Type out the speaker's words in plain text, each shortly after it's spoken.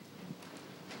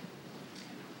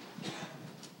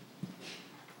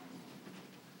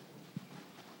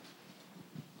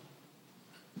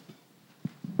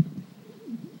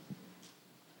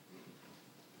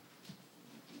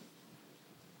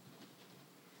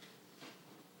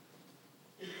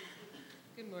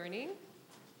morning.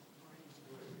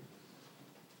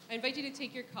 I invite you to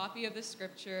take your copy of the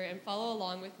scripture and follow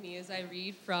along with me as I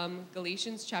read from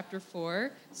Galatians chapter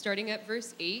 4, starting at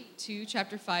verse 8 to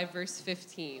chapter 5, verse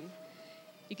 15.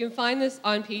 You can find this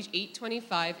on page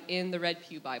 825 in the Red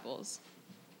Pew Bibles.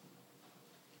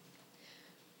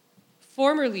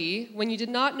 Formerly, when you did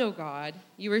not know God,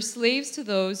 you were slaves to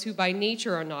those who by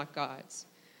nature are not gods.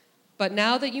 But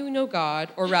now that you know God,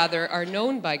 or rather are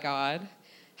known by God,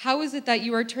 how is it that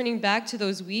you are turning back to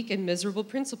those weak and miserable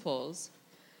principles?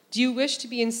 Do you wish to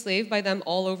be enslaved by them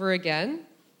all over again?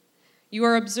 You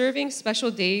are observing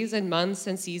special days and months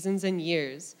and seasons and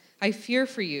years. I fear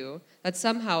for you that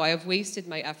somehow I have wasted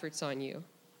my efforts on you.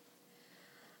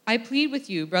 I plead with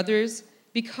you, brothers,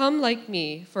 become like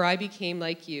me, for I became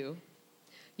like you.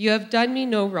 You have done me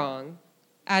no wrong.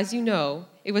 As you know,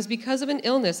 it was because of an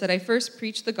illness that I first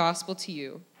preached the gospel to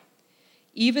you.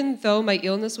 Even though my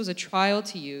illness was a trial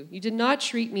to you, you did not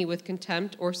treat me with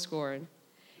contempt or scorn.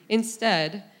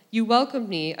 Instead, you welcomed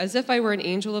me as if I were an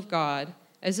angel of God,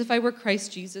 as if I were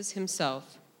Christ Jesus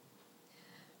himself.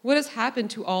 What has happened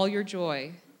to all your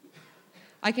joy?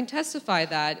 I can testify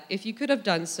that, if you could have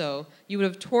done so, you would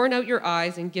have torn out your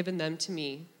eyes and given them to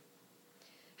me.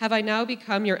 Have I now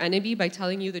become your enemy by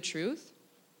telling you the truth?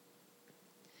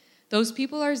 Those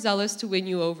people are zealous to win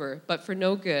you over, but for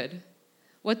no good.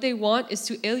 What they want is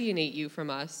to alienate you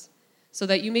from us, so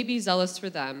that you may be zealous for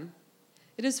them.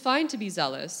 It is fine to be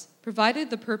zealous, provided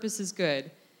the purpose is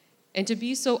good, and to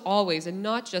be so always and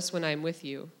not just when I am with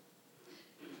you.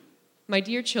 My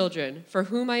dear children, for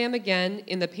whom I am again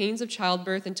in the pains of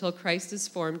childbirth until Christ is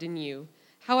formed in you,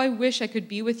 how I wish I could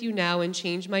be with you now and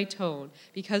change my tone,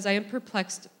 because I am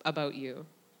perplexed about you.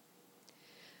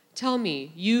 Tell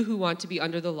me, you who want to be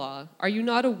under the law, are you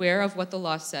not aware of what the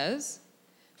law says?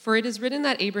 For it is written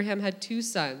that Abraham had 2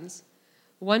 sons,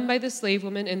 one by the slave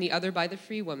woman and the other by the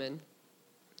free woman.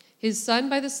 His son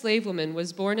by the slave woman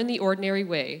was born in the ordinary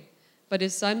way, but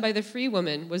his son by the free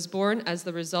woman was born as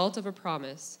the result of a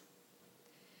promise.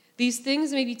 These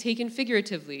things may be taken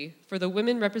figuratively, for the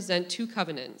women represent 2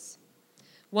 covenants.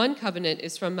 One covenant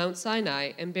is from Mount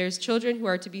Sinai and bears children who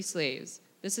are to be slaves.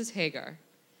 This is Hagar.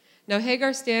 Now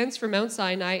Hagar stands for Mount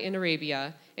Sinai in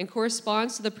Arabia and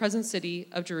corresponds to the present city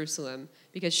of Jerusalem,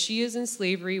 because she is in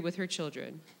slavery with her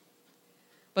children.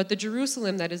 But the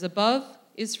Jerusalem that is above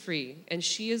is free, and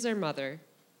she is their mother.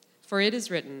 For it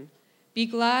is written, "Be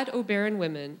glad, O barren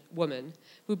woman,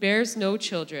 who bears no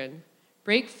children.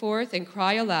 Break forth and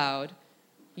cry aloud,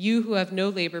 you who have no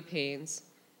labor pains,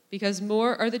 because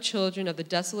more are the children of the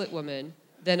desolate woman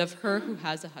than of her who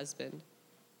has a husband."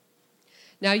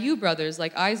 Now you, brothers,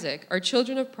 like Isaac, are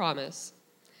children of promise.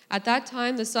 At that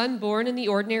time, the son born in the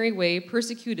ordinary way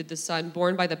persecuted the son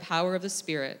born by the power of the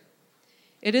Spirit.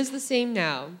 It is the same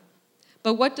now.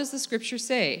 But what does the scripture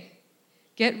say?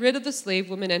 Get rid of the slave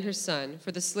woman and her son,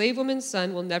 for the slave woman's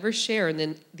son will never share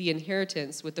in the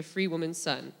inheritance with the free woman's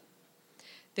son.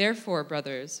 Therefore,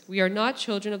 brothers, we are not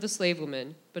children of the slave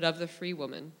woman, but of the free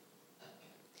woman.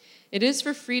 It is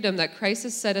for freedom that Christ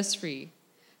has set us free.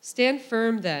 Stand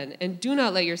firm then, and do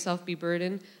not let yourself be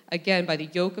burdened again by the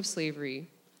yoke of slavery.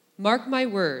 Mark my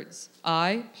words.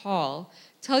 I, Paul,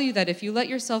 tell you that if you let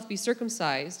yourself be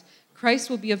circumcised, Christ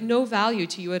will be of no value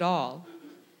to you at all.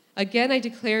 Again, I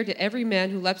declare to every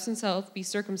man who lets himself be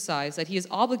circumcised that he is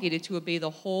obligated to obey the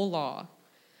whole law.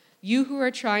 You who are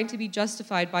trying to be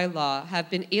justified by law have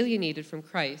been alienated from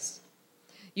Christ.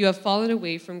 You have fallen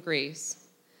away from grace.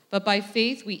 But by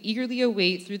faith we eagerly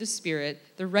await through the Spirit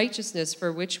the righteousness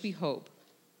for which we hope.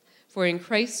 For in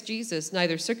Christ Jesus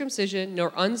neither circumcision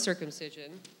nor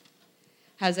uncircumcision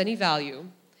has any value.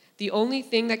 The only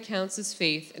thing that counts is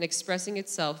faith and expressing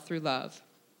itself through love.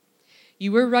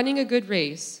 You were running a good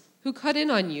race. Who cut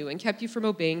in on you and kept you from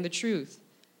obeying the truth?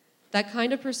 That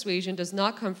kind of persuasion does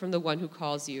not come from the one who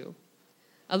calls you.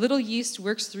 A little yeast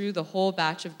works through the whole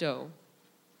batch of dough.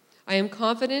 I am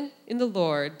confident in the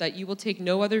Lord that you will take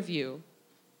no other view.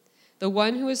 The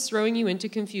one who is throwing you into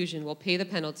confusion will pay the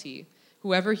penalty,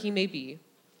 whoever he may be.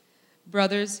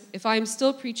 Brothers, if I am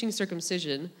still preaching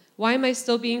circumcision, why am I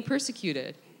still being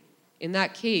persecuted? In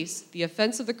that case, the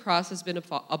offense of the cross has been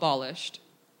abolished.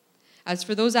 As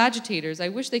for those agitators, I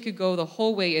wish they could go the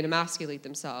whole way and emasculate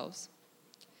themselves.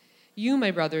 You,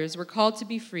 my brothers, were called to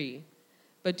be free,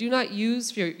 but do not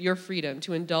use your freedom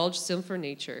to indulge sinful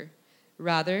nature.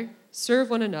 Rather,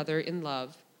 serve one another in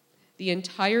love. The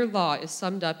entire law is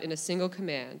summed up in a single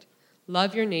command: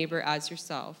 love your neighbor as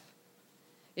yourself.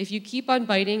 If you keep on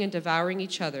biting and devouring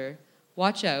each other,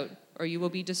 watch out, or you will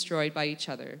be destroyed by each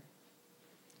other.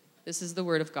 This is the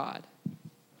word of God.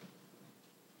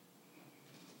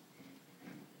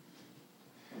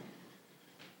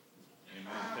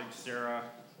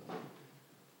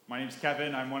 name's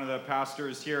Kevin. I'm one of the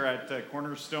pastors here at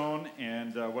Cornerstone,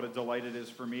 and what a delight it is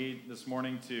for me this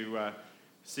morning to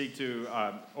seek to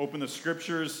open the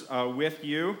scriptures with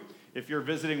you. If you're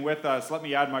visiting with us, let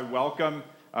me add my welcome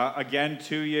again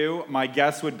to you. My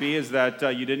guess would be is that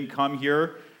you didn't come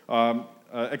here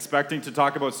expecting to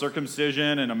talk about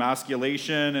circumcision and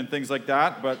emasculation and things like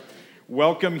that, but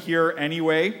welcome here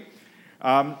anyway.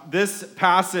 This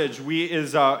passage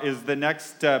is the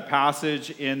next passage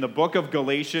in the book of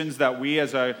Galatians that we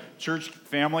as a church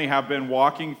family have been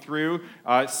walking through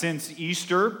since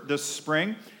Easter this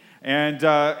spring,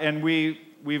 and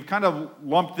we've kind of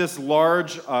lumped this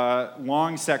large,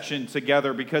 long section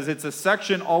together because it's a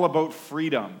section all about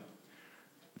freedom.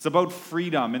 It's about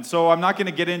freedom, and so I'm not going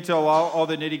to get into all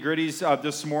the nitty-gritties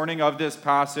this morning of this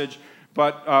passage,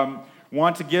 but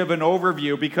want to give an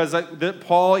overview because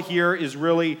Paul here is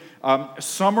really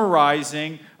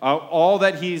summarizing all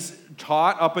that he's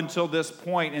taught up until this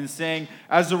point and saying,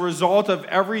 as a result of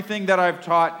everything that I've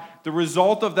taught, the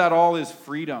result of that all is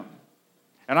freedom.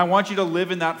 And I want you to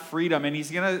live in that freedom. And he's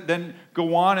going to then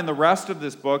go on in the rest of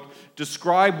this book,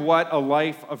 describe what a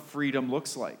life of freedom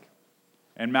looks like.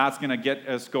 And Matt's going to get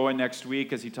us going next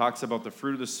week as he talks about the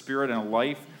fruit of the Spirit and a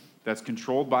life that's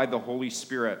controlled by the Holy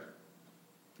Spirit.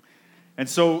 And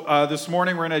so this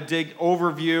morning we're going to dig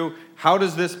overview. How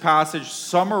does this passage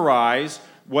summarize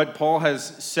what Paul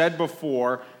has said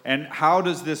before, and how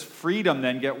does this freedom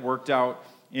then get worked out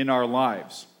in our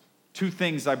lives? Two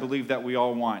things I believe that we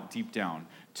all want deep down.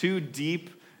 Two deep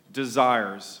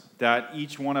desires that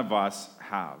each one of us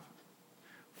have.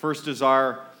 First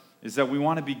desire is that we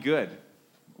want to be good.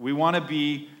 We want to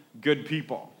be good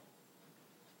people.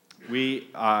 We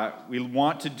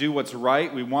want to do what's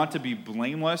right. We want to be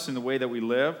blameless in the way that we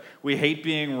live. We hate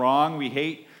being wrong. We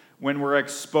hate when we're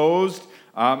exposed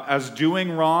as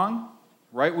doing wrong,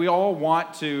 right? We all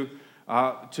want to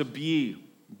be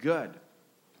good,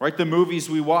 right? The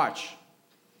movies we watch,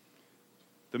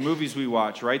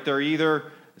 right? They're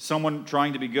either someone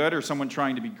trying to be good or someone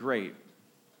trying to be great.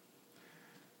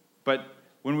 But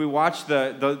when we watch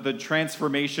the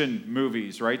transformation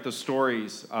movies, right? The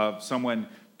stories of someone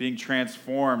being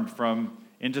transformed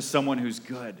into someone who's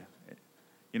good.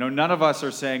 You know, none of us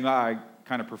are saying, I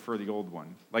kind of prefer the old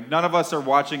one. Like, none of us are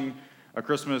watching a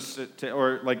Christmas,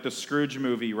 or like the Scrooge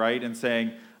movie, right? And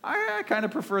saying, I kind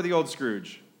of prefer the old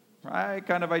Scrooge. I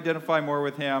kind of identify more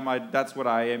with him. That's what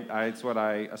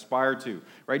I aspire to,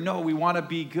 right? No, we want to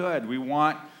be good. We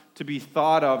want to be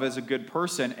thought of as a good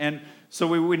person. And so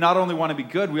we not only want to be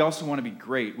good, we also want to be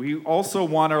great. We also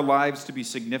want our lives to be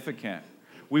significant.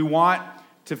 We want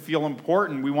to feel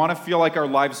important. We want to feel like our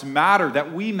lives matter,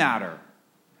 that we matter,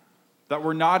 that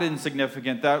we're not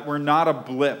insignificant, that we're not a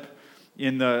blip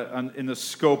in the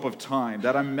scope of time,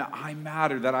 that I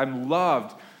matter, that I'm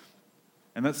loved,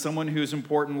 and that someone who's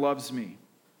important loves me.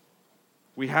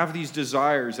 We have these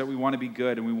desires that we want to be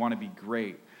good and we want to be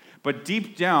great. But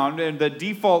deep down, and the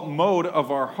default mode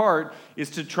of our heart is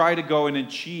to try to go and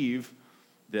achieve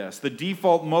this. The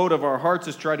default mode of our hearts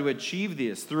is try to achieve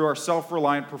this through our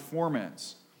self-reliant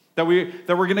performance. That we're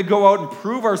going to go out and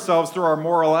prove ourselves through our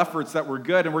moral efforts that we're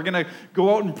good, and we're going to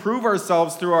go out and prove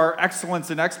ourselves through our excellence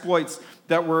and exploits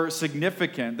that we're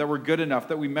significant, that we're good enough,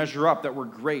 that we measure up, that we're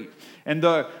great. And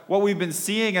what we've been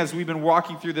seeing as we've been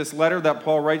walking through this letter that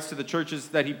Paul writes to the churches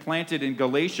that he planted in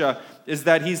Galatia is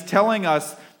that he's telling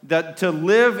us that to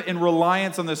live in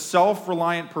reliance on the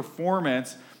self-reliant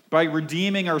performance by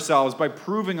redeeming ourselves, by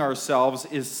proving ourselves,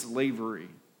 is slavery.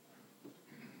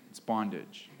 It's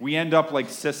bondage. We end up like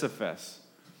Sisyphus.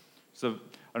 So I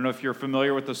don't know if you're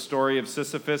familiar with the story of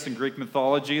Sisyphus in Greek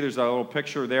mythology. There's a little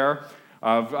picture there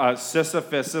of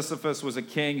Sisyphus. Sisyphus was a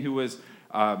king who was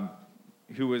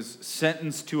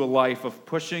sentenced to a life of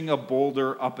pushing a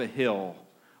boulder up a hill,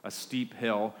 a steep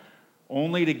hill,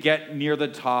 only to get near the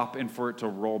top and for it to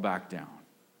roll back down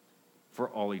for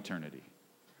all eternity.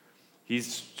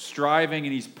 He's striving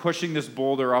and he's pushing this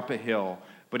boulder up a hill,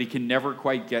 but he can never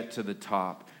quite get to the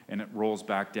top, and it rolls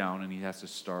back down, and he has to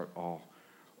start all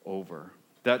over.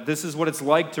 That this is what it's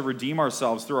like to redeem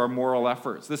ourselves through our moral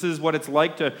efforts. This is what it's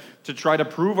like to try to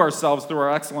prove ourselves through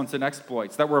our excellence and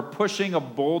exploits, that we're pushing a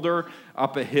boulder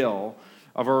up a hill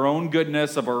of our own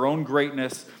goodness, of our own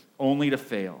greatness, only to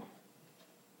fail.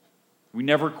 We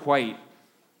never quite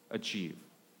achieve.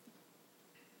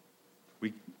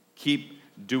 We keep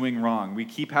doing wrong. We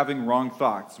keep having wrong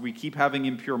thoughts. We keep having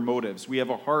impure motives. We have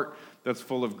a heart that's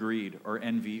full of greed or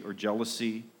envy or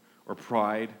jealousy or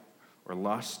pride or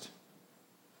lust.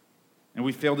 And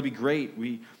we fail to be great.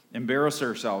 We embarrass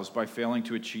ourselves by failing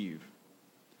to achieve.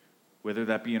 whether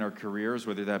that be in our careers,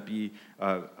 whether that be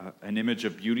an image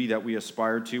of beauty that we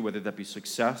aspire to, whether that be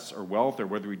success or wealth, or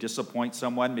whether we disappoint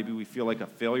someone. Maybe we feel like a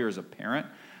failure as a parent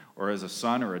or as a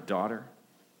son or a daughter.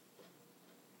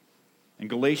 And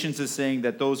Galatians is saying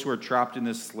that those who are trapped in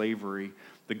this slavery,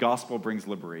 the gospel brings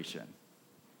liberation.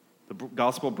 The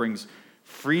gospel brings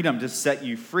freedom to set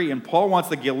you free. And Paul wants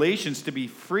the Galatians to be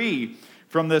free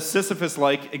from the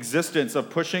Sisyphus-like existence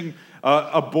of pushing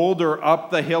a boulder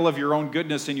up the hill of your own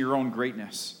goodness and your own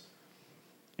greatness.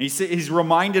 He's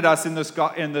reminded us in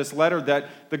this letter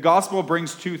that the gospel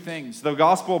brings two things. The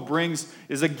gospel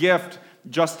is a gift,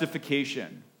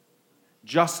 justification.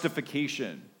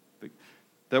 Justification.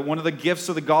 That one of the gifts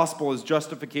of the gospel is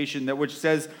justification, which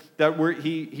says that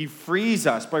he frees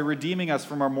us by redeeming us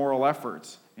from our moral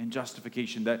efforts in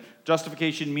justification. That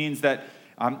justification means that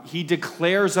he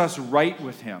declares us right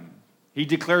with him. He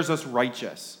declares us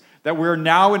righteous. That we're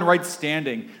now in right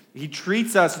standing. He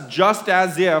treats us just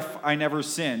as if I never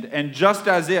sinned, and just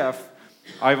as if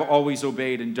I've always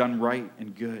obeyed and done right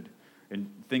and good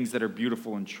and things that are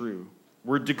beautiful and true.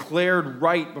 We're declared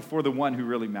right before the one who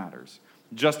really matters,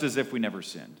 just as if we never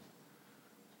sinned.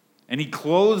 And he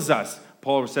clothes us,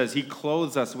 Paul says, he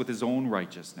clothes us with his own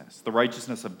righteousness, the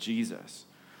righteousness of Jesus.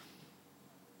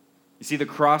 You see, the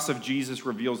cross of Jesus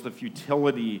reveals the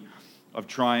futility of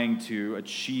trying to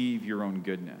achieve your own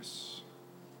goodness.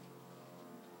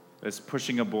 It's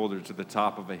pushing a boulder to the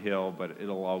top of a hill, but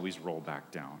it'll always roll back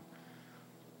down.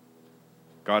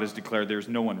 God has declared there's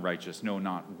no one righteous, no,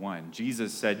 not one.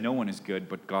 Jesus said no one is good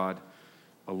but God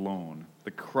alone.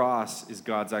 The cross is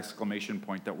God's exclamation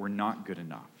point that we're not good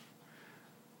enough.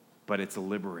 But it's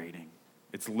liberating.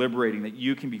 It's liberating that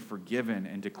you can be forgiven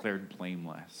and declared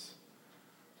blameless.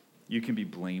 You can be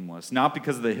blameless, not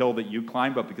because of the hill that you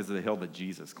climbed, but because of the hill that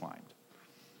Jesus climbed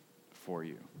for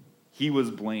you. He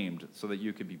was blamed so that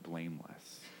you could be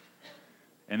blameless.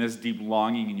 And this deep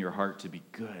longing in your heart to be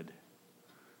good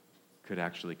could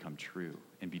actually come true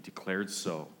and be declared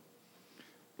so.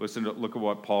 Look at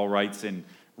what Paul writes in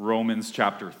Romans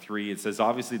chapter 3. It says,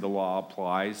 obviously the law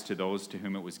applies to those to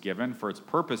whom it was given, for its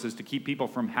purpose is to keep people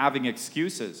from having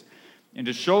excuses and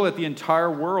to show that the entire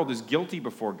world is guilty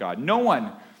before God. No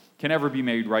one can ever be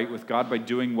made right with God by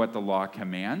doing what the law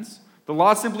commands. The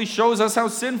law simply shows us how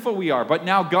sinful we are, but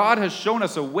now God has shown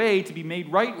us a way to be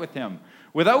made right with him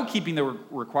without keeping the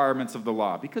requirements of the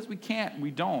law, because we can't,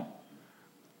 we don't.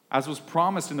 As was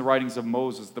promised in the writings of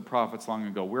Moses, the prophets long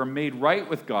ago, we're made right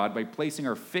with God by placing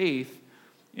our faith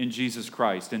in Jesus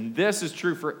Christ. And this is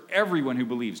true for everyone who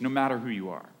believes, no matter who you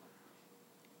are.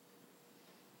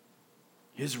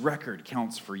 His record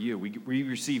counts for you. We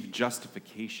receive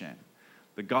justification.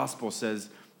 The gospel says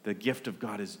the gift of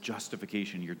God is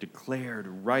justification. You're declared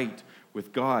right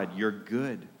with God. You're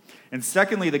good. And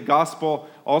secondly, the gospel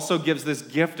also gives this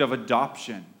gift of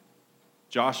adoption.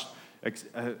 Josh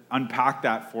unpacked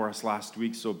that for us last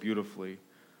week so beautifully.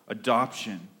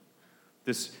 Adoption.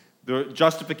 The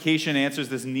justification answers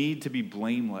this need to be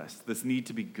blameless, this need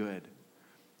to be good.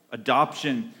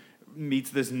 Adoption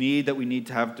meets this need that we need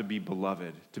to have to be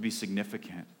beloved, to be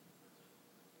significant.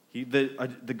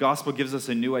 The gospel gives us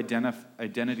a new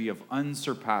identity of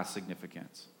unsurpassed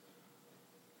significance,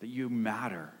 that you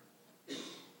matter.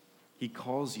 He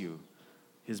calls you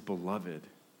his beloved.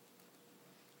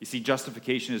 You see,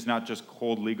 justification is not just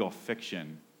cold legal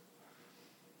fiction.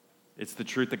 It's the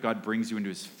truth that God brings you into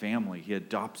his family. He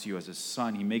adopts you as his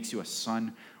son. He makes you a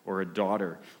son or a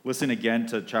daughter. Listen again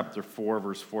to chapter 4,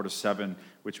 verse 4 to 7,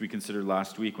 which we considered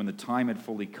last week. When the time had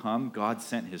fully come, God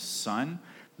sent his son,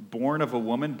 born of a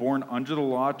woman, born under the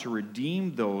law, to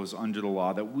redeem those under the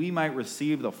law, that we might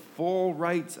receive the full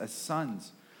rights as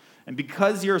sons. And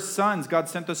because you're sons, God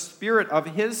sent the Spirit of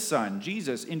his Son,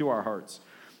 Jesus, into our hearts,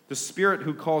 the Spirit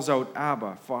who calls out,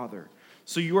 Abba, Father.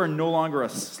 So you are no longer a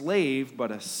slave,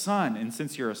 but a son. And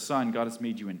since you're a son, God has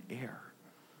made you an heir.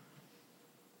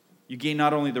 You gain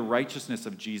not only the righteousness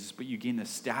of Jesus, but you gain the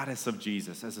status of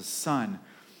Jesus as a son,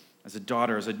 as a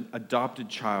daughter, as an adopted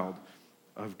child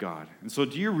of God. And so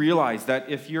do you realize that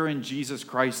if you're in Jesus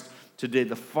Christ today,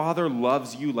 the Father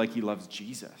loves you like he loves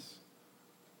Jesus?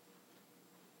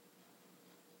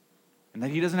 And that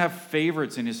he doesn't have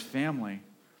favorites in his family.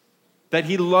 That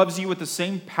he loves you with the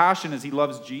same passion as he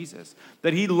loves Jesus.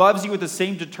 That he loves you with the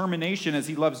same determination as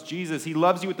he loves Jesus. He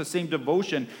loves you with the same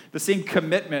devotion, the same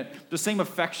commitment, the same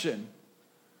affection.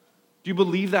 Do you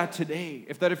believe that today?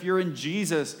 If you're in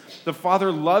Jesus, the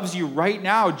Father loves you right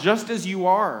now, just as you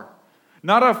are.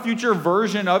 Not a future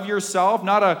version of yourself,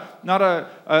 not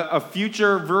a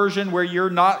future version where you're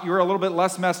a little bit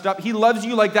less messed up. He loves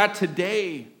you like that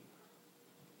today.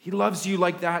 He loves you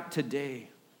like that today.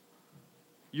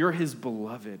 You're his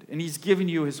beloved. And he's given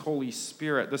you his Holy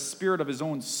Spirit, the Spirit of his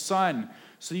own Son,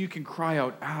 so you can cry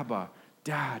out, Abba,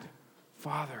 Dad,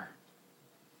 Father.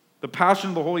 The passion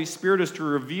of the Holy Spirit is to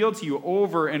reveal to you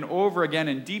over and over again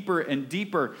and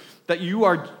deeper that you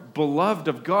are beloved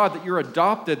of God, that you're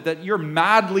adopted, that you're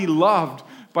madly loved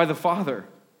by the Father.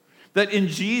 That in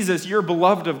Jesus, you're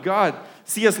beloved of God.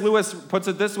 C.S. Lewis puts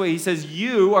it this way. He says,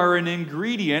 you are an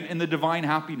ingredient in the divine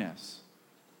happiness.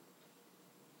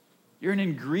 You're an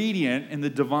ingredient in the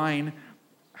divine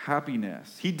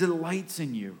happiness. He delights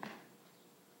in you.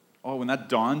 Oh, when that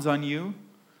dawns on you,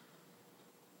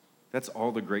 that's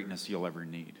all the greatness you'll ever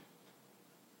need.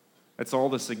 That's all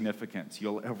the significance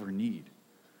you'll ever need.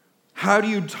 How do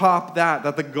you top that?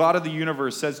 That the God of the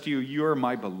universe says to you, you are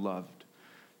my beloved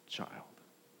child.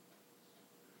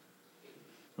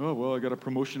 Oh, well, I got a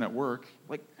promotion at work.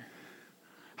 Like,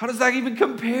 how does that even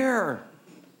compare?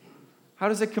 How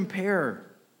does it compare?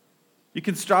 You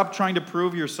can stop trying to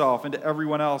prove yourself and to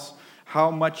everyone else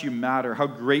how much you matter, how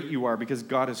great you are, because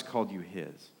God has called you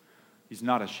his. He's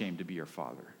not ashamed to be your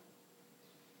father.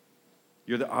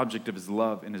 You're the object of his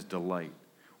love and his delight.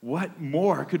 What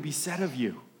more could be said of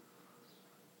you?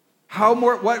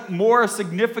 What more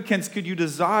significance could you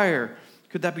desire?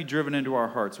 Could that be driven into our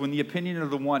hearts? When the opinion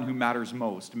of the one who matters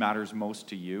most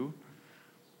to you,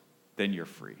 then you're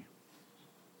free.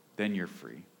 Then you're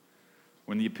free.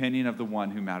 When the opinion of the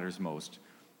one who matters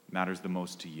the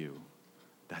most to you,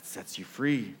 that sets you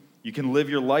free. You can live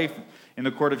your life in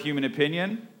the court of human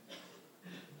opinion,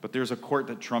 but there's a court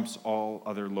that trumps all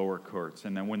other lower courts.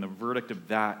 And then when the verdict of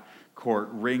that court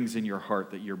rings in your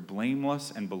heart that you're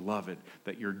blameless and beloved,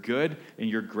 that you're good and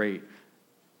you're great,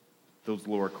 those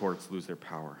lower courts lose their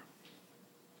power.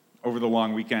 Over the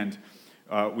long weekend,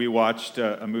 we watched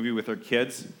a movie with our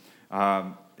kids.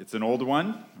 It's an older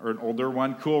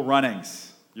one, Cool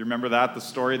Runnings. You remember that? The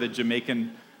story of the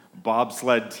Jamaican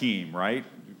bobsled team, right?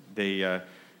 They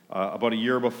about a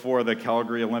year before the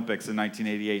Calgary Olympics in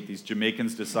 1988, these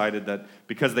Jamaicans decided that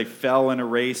because they fell in a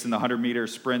race in the 100-meter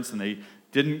sprints and they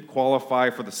didn't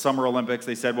qualify for the Summer Olympics,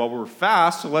 they said, well, we're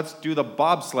fast, so let's do the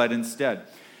bobsled instead.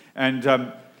 And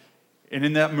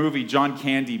in that movie, John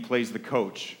Candy plays the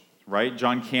coach, right?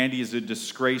 John Candy is a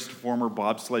disgraced former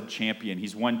bobsled champion.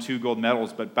 He's won 2 gold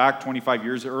medals, but back 25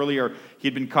 years earlier,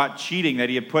 he'd been caught cheating, that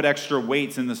he had put extra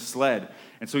weights in the sled,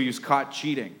 and so he was caught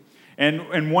cheating.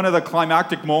 And one of the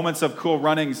climactic moments of Cool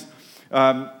Runnings,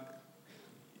 the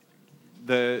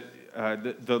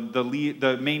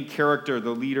main character,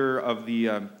 the leader of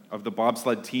the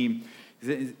bobsled team,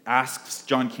 asks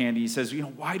John Candy. He says,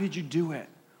 why did you do it?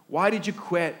 Why did you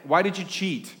quit? Why did you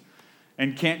cheat?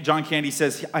 And John Candy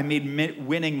says, I made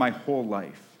winning my whole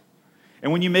life.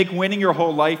 And when you make winning your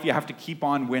whole life, you have to keep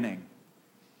on winning.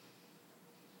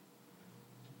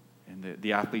 And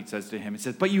the athlete says to him, he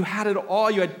says, but you had it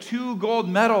all. You had 2 gold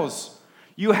medals.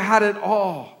 You had it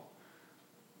all.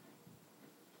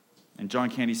 And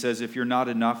John Candy says, if you're not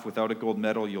enough without a gold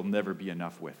medal, you'll never be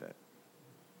enough with it.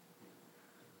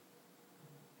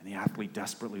 And the athlete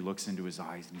desperately looks into his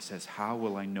eyes and he says, how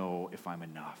will I know if I'm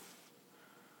enough?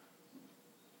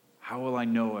 How will I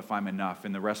know if I'm enough?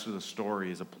 And the rest of the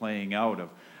story is a playing out of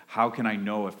how can I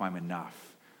know if I'm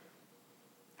enough?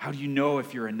 How do you know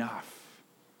if you're enough?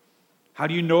 How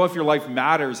do you know if your life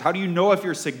matters? How do you know if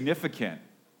you're significant?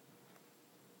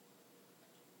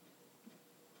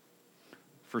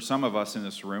 For some of us in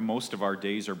this room, most of our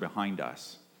days are behind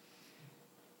us.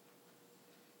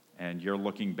 And you're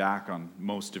looking back on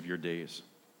most of your days.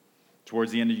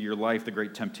 Towards the end of your life, the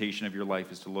great temptation of your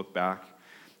life is to look back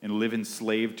and live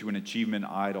enslaved to an achievement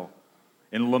idol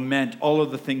and lament all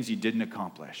of the things you didn't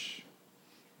accomplish.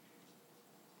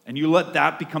 And you let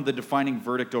that become the defining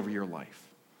verdict over your life.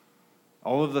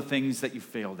 All of the things that you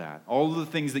failed at, all of the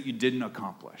things that you didn't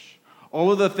accomplish,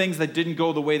 all of the things that didn't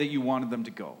go the way that you wanted them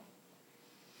to go.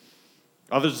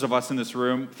 Others of us in this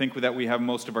room think that we have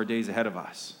most of our days ahead of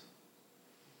us.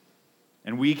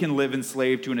 And we can live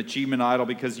enslaved to an achievement idol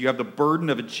because you have the burden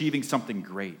of achieving something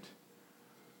great.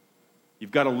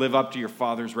 You've got to live up to your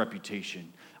father's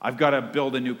reputation. I've got to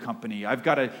build a new company. I've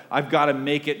got to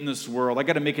make it in this world. I've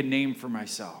got to make a name for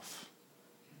myself.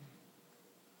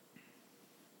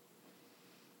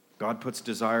 God puts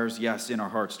desires, yes, in our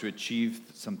hearts to achieve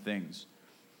some things,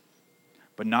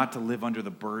 but not to live under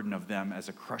the burden of them as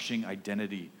a crushing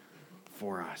identity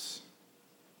for us.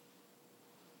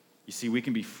 You see, we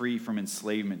can be free from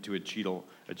enslavement to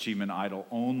achievement idol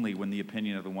only when the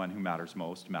opinion of the one who matters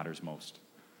most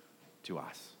to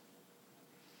us.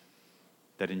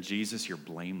 That in Jesus you're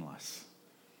blameless.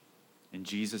 In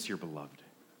Jesus you're beloved.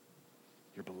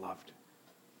 You're beloved.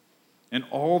 And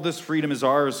all this freedom is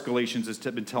ours, Galatians has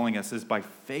been telling us, is by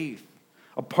faith,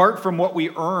 apart from what we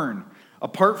earn,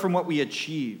 apart from what we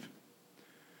achieve.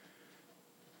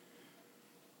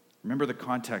 Remember the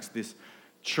context. This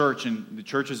church and the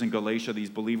churches in Galatia, these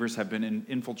believers have been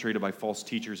infiltrated by false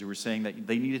teachers who were saying that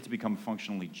they needed to become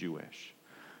functionally Jewish.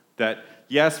 That,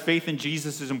 yes, faith in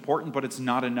Jesus is important, but it's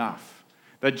not enough.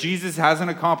 That Jesus hasn't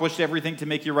accomplished everything to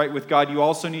make you right with God. You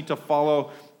also need to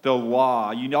follow the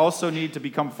law. You also need to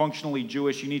become functionally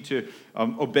Jewish. You need to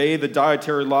obey the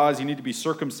dietary laws. You need to be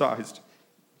circumcised.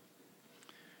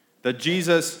 That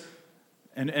Jesus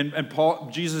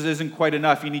Jesus isn't quite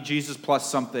enough. You need Jesus plus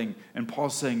something. And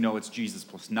Paul's saying, no, it's Jesus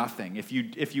plus nothing. If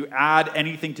you add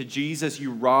anything to Jesus,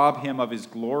 you rob him of his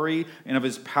glory and of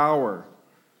his power.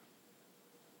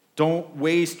 Don't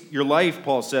waste your life,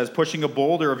 Paul says, pushing a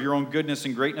boulder of your own goodness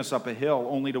and greatness up a hill,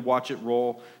 only to watch it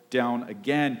roll down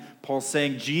again. Paul's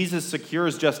saying Jesus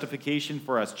secures justification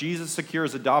for us. Jesus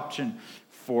secures adoption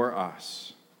for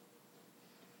us.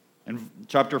 In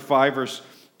chapter 5, verse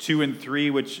 2 and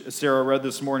 3, which Sarah read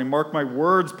this morning, mark my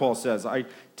words, Paul says, I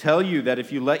tell you that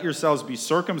if you let yourselves be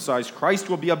circumcised, Christ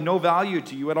will be of no value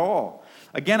to you at all.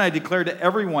 Again, I declare to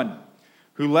everyone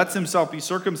who lets himself be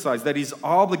circumcised that he's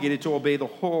obligated to obey the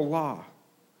whole law.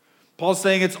 Paul's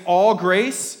saying it's all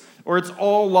grace or it's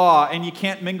all law, and you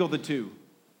can't mingle the two.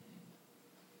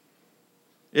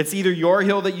 It's either your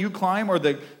hill that you climb or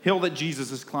the hill that Jesus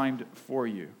has climbed for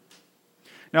you.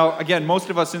 Now, again, most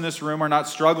of us in this room are not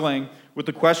struggling with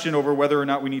the question over whether or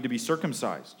not we need to be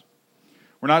circumcised.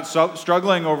 We're not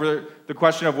struggling over the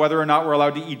question of whether or not we're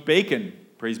allowed to eat bacon.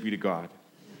 Praise be to God.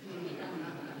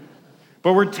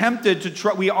 But we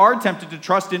are tempted to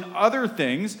trust in other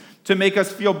things to make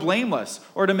us feel blameless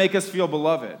or to make us feel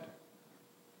beloved.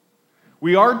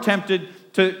 We are tempted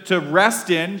to rest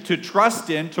in, to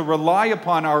trust in, to rely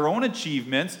upon our own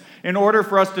achievements in order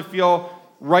for us to feel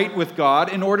right with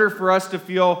God, in order for us to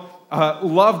feel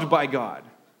loved by God.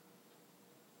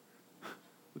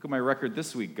 Look at my record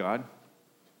this week, God.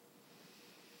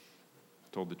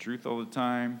 Told the truth all the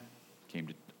time, came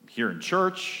to here in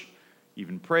church,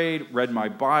 even prayed, read my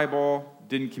Bible,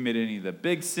 didn't commit any of the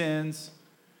big sins.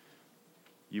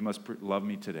 You must love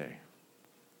me today.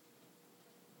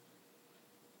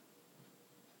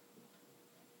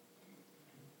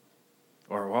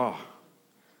 Or, well,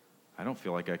 I don't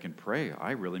feel like I can pray.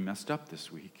 I really messed up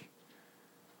this week.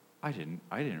 I didn't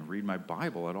read my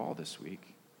Bible at all this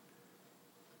week.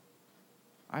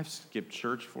 I've skipped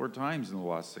church 4 times in the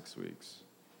last 6 weeks.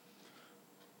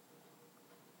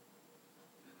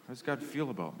 How does God feel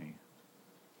about me?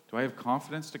 Do I have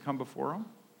confidence to come before him?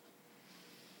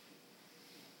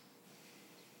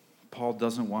 Paul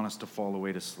doesn't want us to fall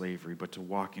away to slavery, but to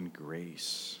walk in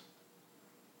grace.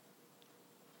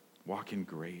 Walk in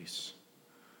grace.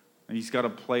 And he's got a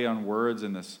play on words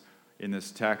in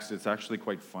this text. It's actually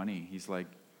quite funny. He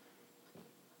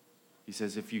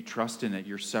says, if you trust in it,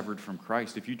 you're severed from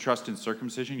Christ. If you trust in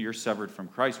circumcision, you're severed from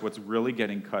Christ. What's really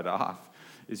getting cut off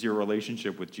is your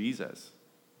relationship with Jesus.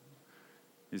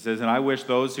 He says, and I wish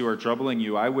those who are troubling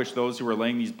you, I wish those who are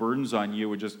laying these burdens on you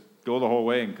would just go the whole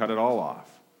way and cut it all off.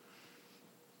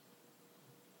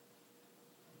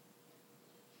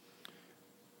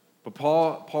 But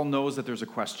Paul knows that there's a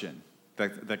question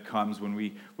that comes when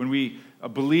we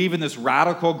believe in this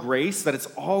radical grace, that it's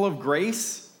all of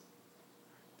grace.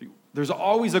 There's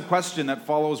always a question that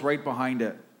follows right behind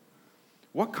it.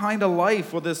 What kind of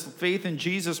life will this faith in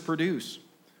Jesus produce?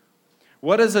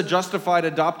 What does a justified,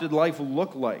 adopted life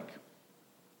look like?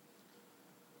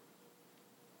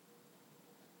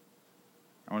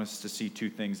 I want us to see 2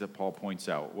 things that Paul points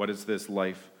out. What does this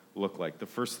life look like? The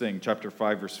first thing, chapter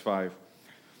 5, verse 5.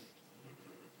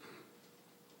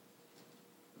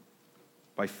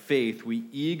 By faith, we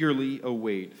eagerly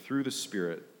await through the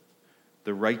Spirit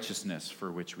the righteousness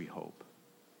for which we hope.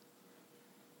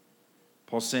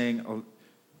 Paul's saying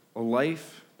the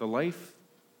life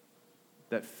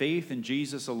that faith in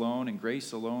Jesus alone and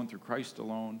grace alone through Christ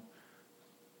alone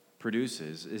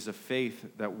produces is a faith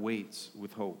that waits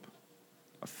with hope.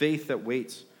 A faith that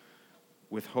waits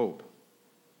with hope.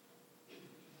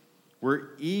 We're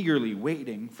eagerly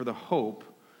waiting for the hope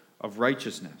of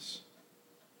righteousness.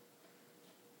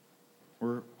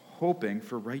 We're hoping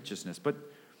for righteousness. But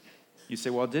you say,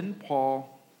 well, didn't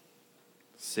Paul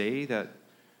say that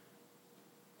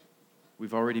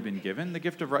we've already been given the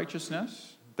gift of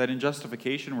righteousness? That in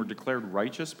justification we're declared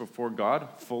righteous before God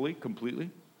fully, completely?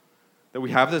 That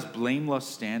we have this blameless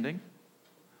standing?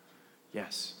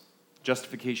 Yes.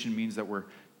 Justification means that we're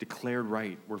declared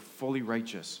right. We're fully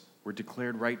righteous. We're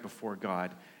declared right before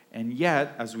God. And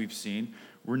yet, as we've seen,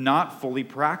 we're not fully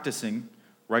practicing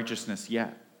righteousness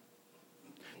yet.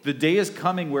 The day is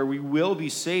coming where we will be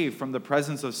saved from the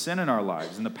presence of sin in our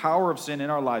lives and the power of sin in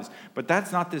our lives. But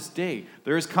that's not this day.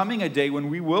 There is coming a day when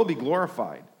we will be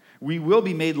glorified. We will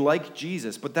be made like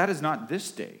Jesus, but that is not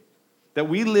this day. That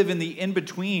we live in the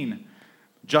in-between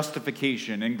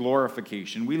justification and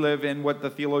glorification. We live in what the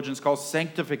theologians call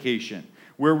sanctification,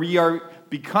 where we are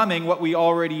becoming what we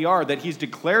already are, that he's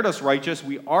declared us righteous,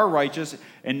 we are righteous,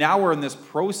 and now we're in this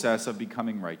process of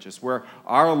becoming righteous, where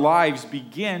our lives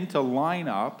begin to line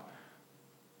up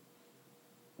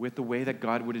with the way that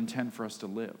God would intend for us to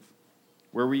live,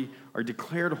 where we are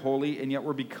declared holy, and yet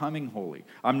we're becoming holy.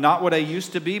 I'm not what I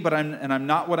used to be, but I'm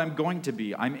not what I'm going to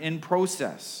be. I'm in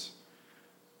process.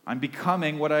 I'm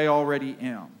becoming what I already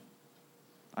am.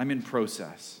 I'm in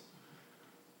process.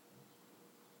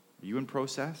 Are you in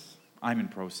process? I'm in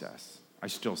process. I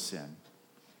still sin.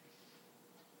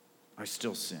 I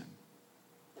still sin.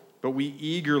 But we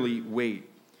eagerly wait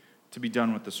to be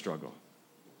done with the struggle.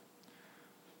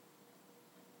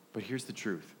 But here's the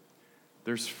truth.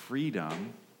 There's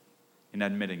freedom in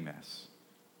admitting this.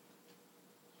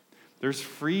 There's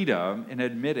freedom in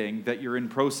admitting that you're in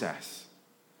process.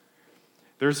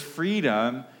 There's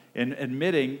freedom in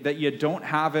admitting that you don't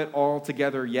have it all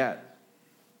together yet.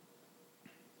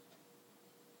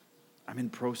 I'm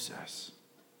in process.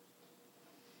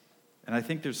 And I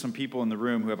think there's some people in the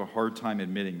room who have a hard time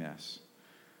admitting this.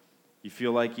 You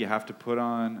feel like you have to put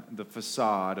on the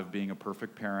facade of being a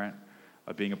perfect parent,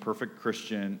 of being a perfect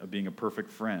Christian, of being a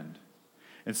perfect friend.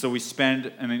 And so we spend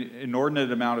an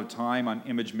inordinate amount of time on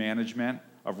image management,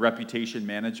 of reputation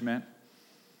management.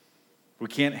 We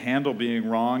can't handle being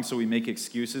wrong, so we make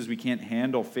excuses. We can't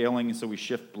handle failing, so we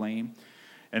shift blame.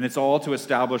 And it's all to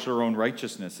establish our own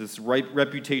righteousness. It's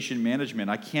reputation management.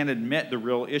 I can't admit the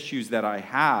real issues that I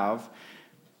have,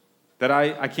 that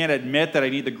I can't admit that I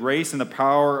need the grace and the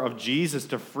power of Jesus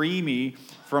to free me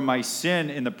from my sin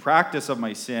in the practice of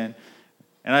my sin.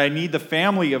 And I need the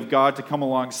family of God to come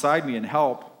alongside me and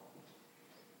help.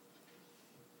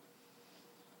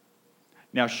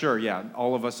 Now, sure, yeah,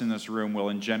 all of us in this room will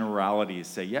in generalities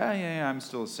say, yeah, I'm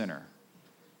still a sinner.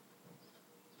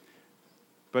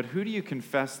 But who do you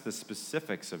confess the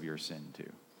specifics of your sin to?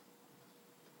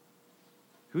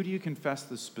 Who do you confess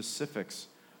the specifics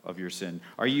of your sin?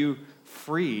 Are you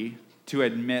free to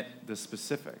admit the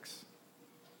specifics?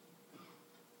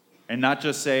 And not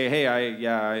just say, hey,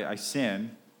 I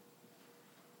sin,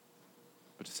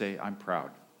 but to say, I'm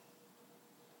proud.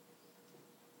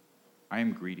 I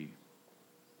am greedy.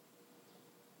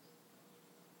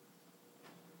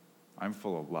 I'm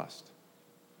full of lust.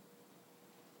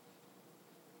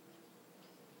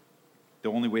 The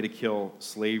only way to kill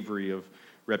slavery of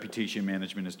reputation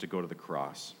management is to go to the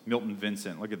cross. Milton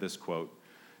Vincent, look at this quote.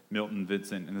 Milton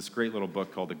Vincent, in this great little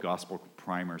book called The Gospel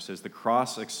Primer, says, "The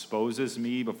cross exposes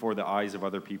me before the eyes of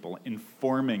other people,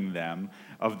 informing them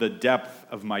of the depth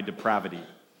of my depravity.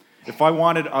 If I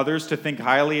wanted others to think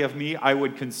highly of me, I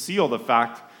would conceal the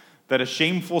fact that a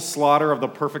shameful slaughter of the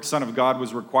perfect Son of God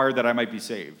was required that I might be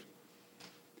saved.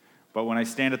 But when I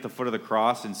stand at the foot of the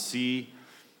cross and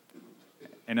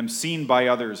am seen by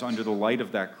others under the light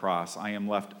of that cross, I am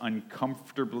left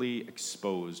uncomfortably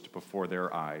exposed before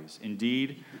their eyes.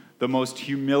 Indeed, the most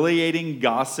humiliating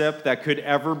gossip that could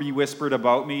ever be whispered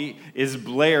about me is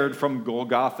blared from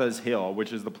Golgotha's hill,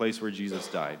 which is the place where Jesus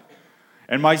died.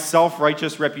 And my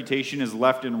self-righteous reputation is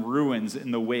left in ruins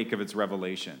in the wake of its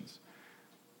revelations.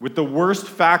 With the worst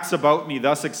facts about me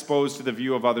thus exposed to the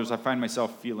view of others, I find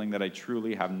myself feeling that I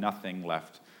truly have nothing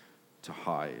left to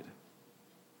hide."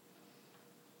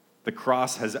 The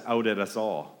cross has outed us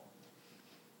all.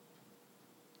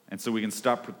 And so we can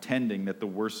stop pretending that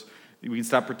we can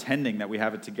stop pretending that we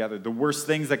have it together. The worst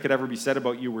things that could ever be said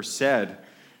about you were said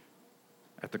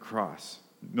at the cross.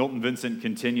 Milton Vincent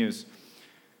continues.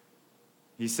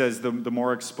 He says, the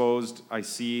more exposed I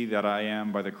see that I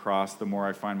am by the cross, the more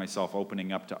I find myself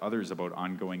opening up to others about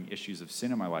ongoing issues of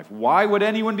sin in my life. Why would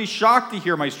anyone be shocked to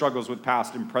hear my struggles with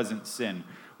past and present sin,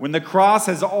 when the cross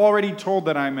has already told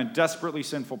that I'm a desperately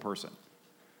sinful person?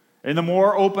 And the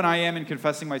more open I am in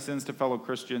confessing my sins to fellow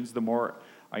Christians, the more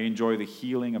I enjoy the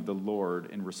healing of the Lord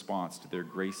in response to their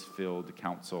grace-filled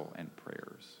counsel and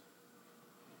prayers.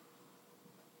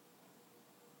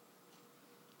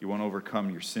 You won't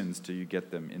overcome your sins till you get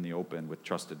them in the open with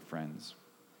trusted friends.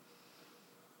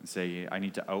 And say, I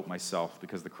need to out myself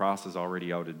because the cross has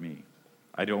already outed me.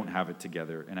 I don't have it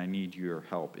together, and I need your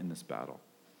help in this battle.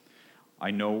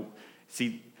 I know,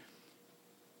 see,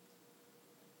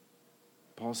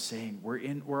 Paul's saying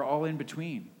we're all in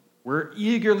between. We're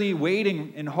eagerly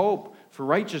waiting in hope for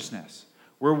righteousness.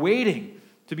 We're waiting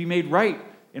to be made right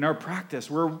in our practice.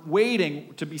 We're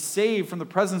waiting to be saved from the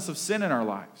presence of sin in our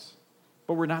lives.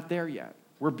 But we're not there yet.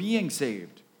 We're being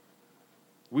saved.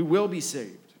 We will be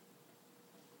saved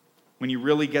when you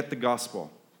really get the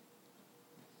gospel.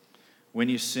 When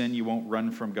you sin, you won't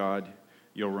run from God,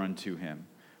 you'll run to him.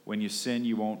 When you sin,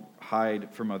 you won't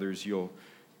hide from others, you'll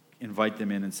invite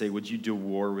them in and say, would you do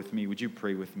war with me? Would you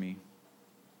pray with me?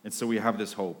 And so we have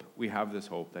this hope. We have this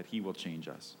hope that he will change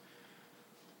us.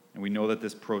 And we know that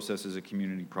this process is a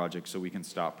community project, so we can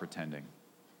stop pretending.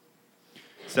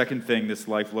 Second thing, this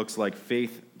life looks like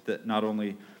faith that not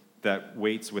only that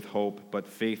waits with hope, but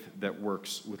faith that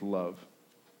works with love.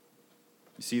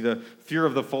 You see, the fear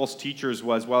of the false teachers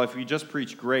was, well, if we just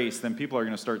preach grace, then people are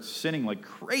going to start sinning like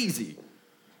crazy.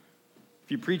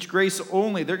 If you preach grace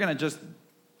only, they're going to just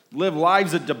live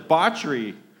lives of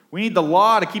debauchery. We need the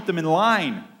law to keep them in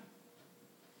line.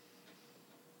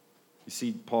 You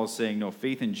see, Paul's saying, no,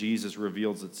 faith in Jesus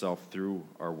reveals itself through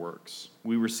our works.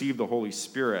 We receive the Holy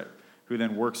Spirit, who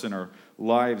then works in our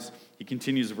lives. He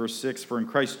continues, verse 6, for in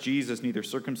Christ Jesus, neither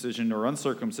circumcision nor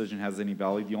uncircumcision has any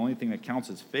value. The only thing that counts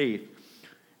is faith,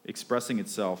 expressing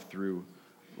itself through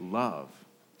love.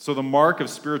 So the mark of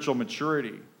spiritual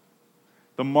maturity,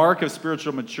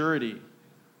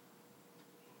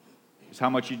 is how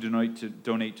much you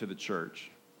donate to the church.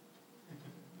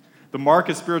 The mark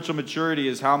of spiritual maturity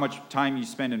is how much time you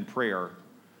spend in prayer.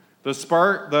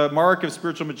 The mark of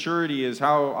spiritual maturity is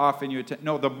how often you attend.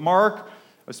 No, the mark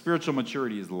of spiritual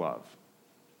maturity is love.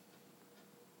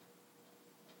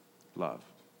 Love.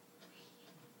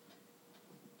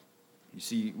 You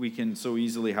see, we can so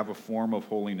easily have a form of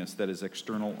holiness that is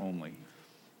external only.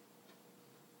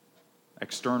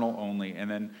 External only. And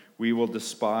then we will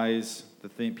despise the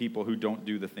people who don't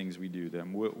do the things we do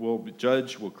them. We'll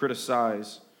judge, we'll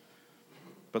criticize.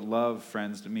 But love,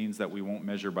 friends, means that we won't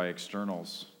measure by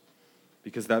externals,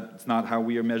 because that's not how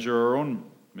we measure our own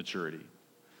maturity.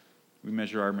 We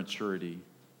measure our maturity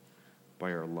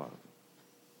by our love.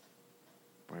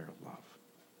 By our love.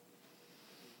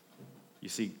 You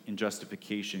see, in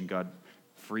justification, God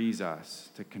frees us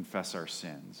to confess our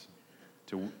sins,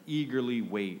 to eagerly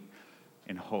wait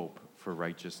in hope for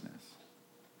righteousness.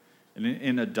 And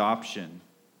in adoption,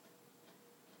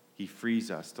 he frees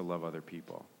us to love other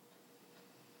people,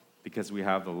 because we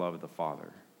have the love of the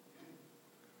Father.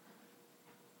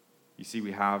 You see,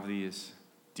 we have these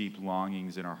deep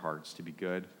longings in our hearts to be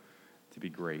good, to be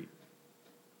great.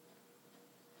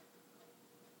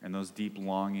 And those deep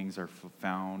longings are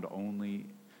found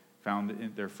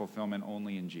in their fulfillment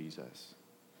only in Jesus.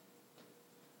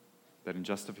 That in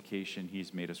justification,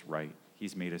 he's made us right.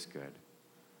 He's made us good.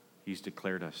 He's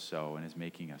declared us so and is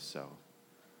making us so.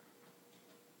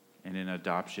 And in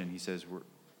adoption, he says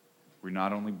we're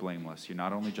not only blameless, you're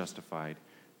not only justified,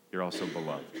 you're also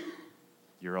beloved.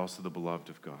 You're also the beloved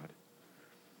of God.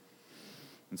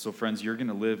 And so, friends, you're going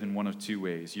to live in one of two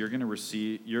ways. You're going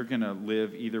to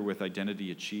live either with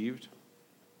identity achieved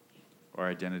or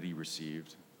identity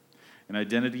received. And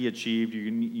identity achieved, you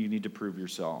need to prove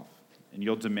yourself. And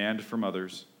you'll demand from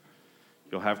others.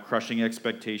 You'll have crushing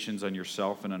expectations on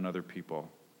yourself and on other people.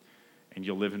 And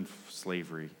you'll live in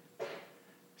slavery.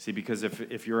 See, because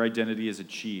if your identity is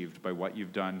achieved by what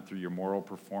you've done through your moral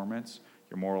performance,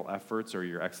 your moral efforts, or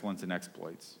your excellence and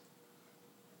exploits,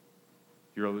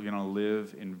 you're going to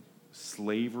live in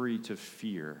slavery to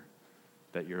fear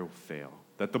that you'll fail,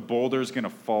 that the boulder is going to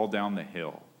fall down the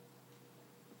hill.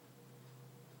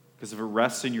 Because if it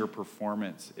rests in your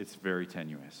performance, it's very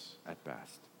tenuous at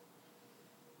best.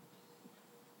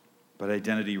 But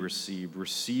identity received,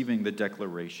 receiving the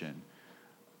declaration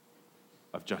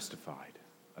of justified,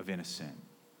 of innocent,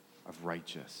 of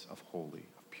righteous, of holy,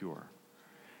 of pure.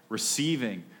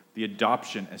 Receiving the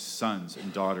adoption as sons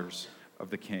and daughters of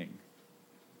the King.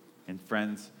 And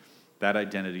friends, that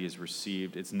identity is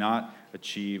received. It's not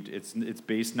achieved. It's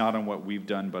based not on what we've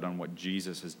done, but on what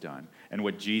Jesus has done. And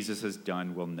what Jesus has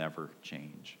done will never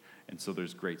change. And so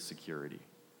there's great security.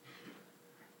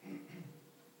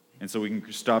 And so we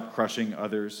can stop crushing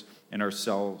others and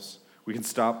ourselves. We can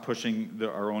stop pushing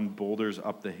our own boulders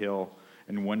up the hill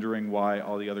and wondering why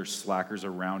all the other slackers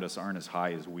around us aren't as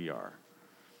high as we are.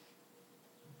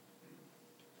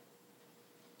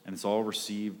 And it's all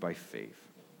received by faith.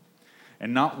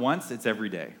 And not once, it's every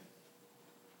day.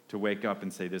 To wake up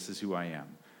and say, this is who I am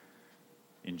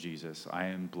in Jesus. I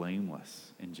am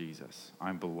blameless in Jesus.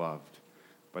 I'm beloved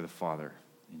by the Father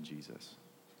in Jesus.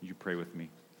 Would you pray with me?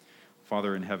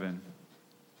 Father in heaven,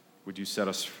 would you set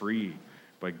us free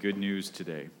by good news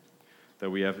today? That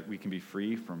we can be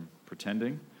free from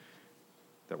pretending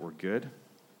that we're good,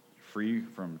 free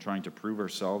from trying to prove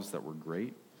ourselves that we're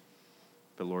great,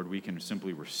 But Lord, we can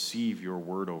simply receive your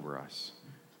word over us,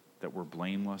 that we're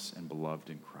blameless and beloved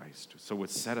in Christ. So it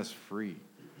would set us free,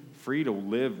 free to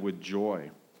live with joy,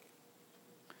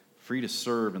 free to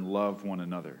serve and love one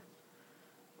another.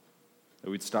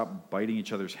 That we'd stop biting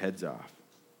each other's heads off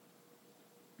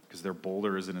because their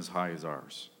boulder isn't as high as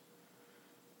ours.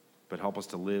 But help us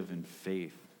to live in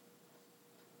faith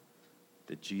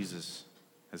that Jesus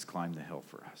has climbed the hill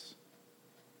for us,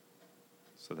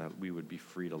 so that we would be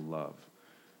free to love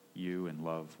you and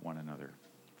love one another.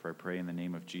 For I pray in the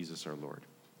name of Jesus our Lord.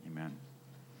 Amen.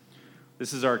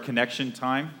 This is our connection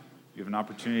time. You have an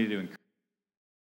opportunity to encourage